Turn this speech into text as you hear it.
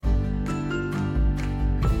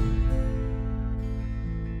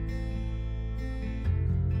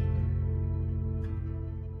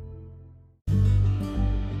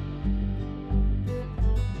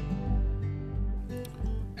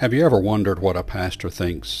Have you ever wondered what a pastor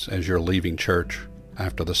thinks as you're leaving church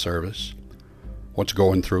after the service? What's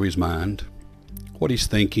going through his mind? What he's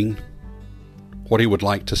thinking? What he would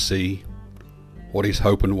like to see? What he's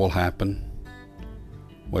hoping will happen?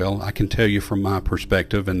 Well, I can tell you from my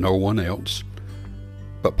perspective and no one else.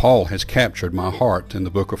 But Paul has captured my heart in the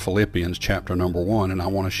book of Philippians chapter number 1, and I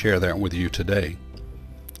want to share that with you today.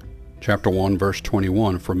 Chapter 1, verse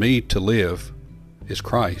 21, "For me to live is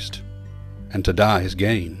Christ, and to die is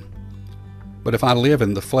gain. But if I live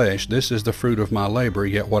in the flesh, this is the fruit of my labor,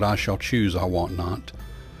 yet what I shall choose I want not.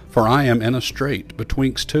 For I am in a strait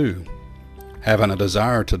betwixt two, having a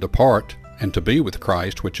desire to depart and to be with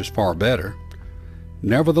Christ, which is far better.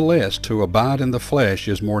 Nevertheless, to abide in the flesh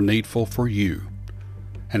is more needful for you.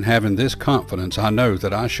 And having this confidence, I know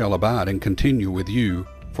that I shall abide and continue with you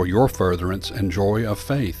for your furtherance and joy of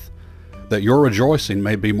faith, that your rejoicing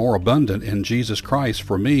may be more abundant in Jesus Christ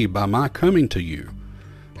for me by my coming to you."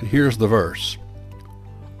 And here's the verse.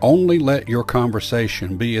 "Only let your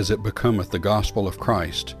conversation be as it becometh the gospel of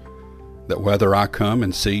Christ, that whether I come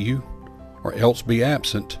and see you, or else be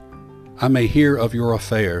absent, I may hear of your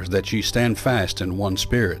affairs, that ye stand fast in one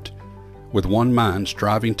spirit, with one mind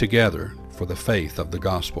striving together for the faith of the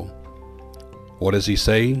gospel." What is he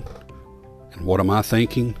saying? And what am I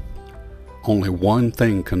thinking? Only one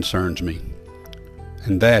thing concerns me,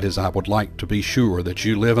 and that is I would like to be sure that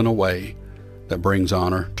you live in a way that brings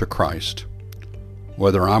honor to Christ.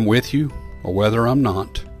 Whether I'm with you or whether I'm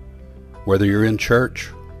not, whether you're in church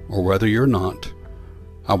or whether you're not,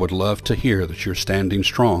 I would love to hear that you're standing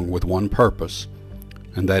strong with one purpose,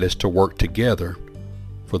 and that is to work together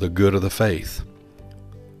for the good of the faith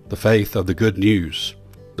of the good news,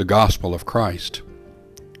 the gospel of Christ.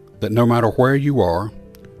 That no matter where you are,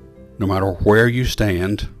 no matter where you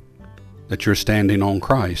stand, that you're standing on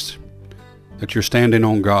Christ, that you're standing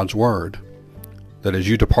on God's Word, that as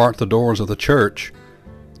you depart the doors of the church,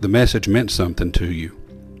 the message meant something to you,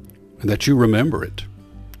 and that you remember it,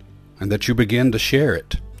 and that you begin to share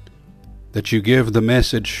it, that you give the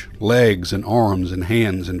message legs and arms and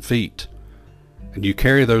hands and feet, and you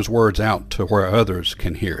carry those words out to where others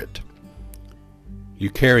can hear it. You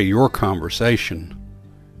carry your conversation,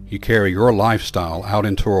 you carry your lifestyle out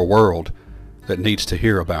into a world that needs to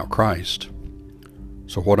hear about Christ.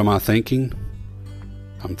 So what am I thinking?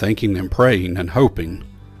 I'm thinking and praying and hoping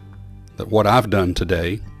that what I've done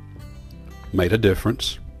today made a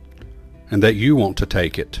difference, and that you want to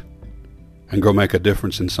take it and go make a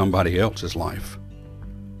difference in somebody else's life.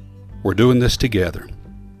 We're doing this together,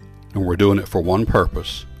 and we're doing it for one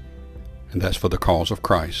purpose, and that's for the cause of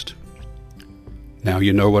Christ. Now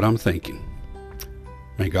you know what I'm thinking.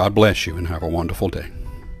 May God bless you and have a wonderful day.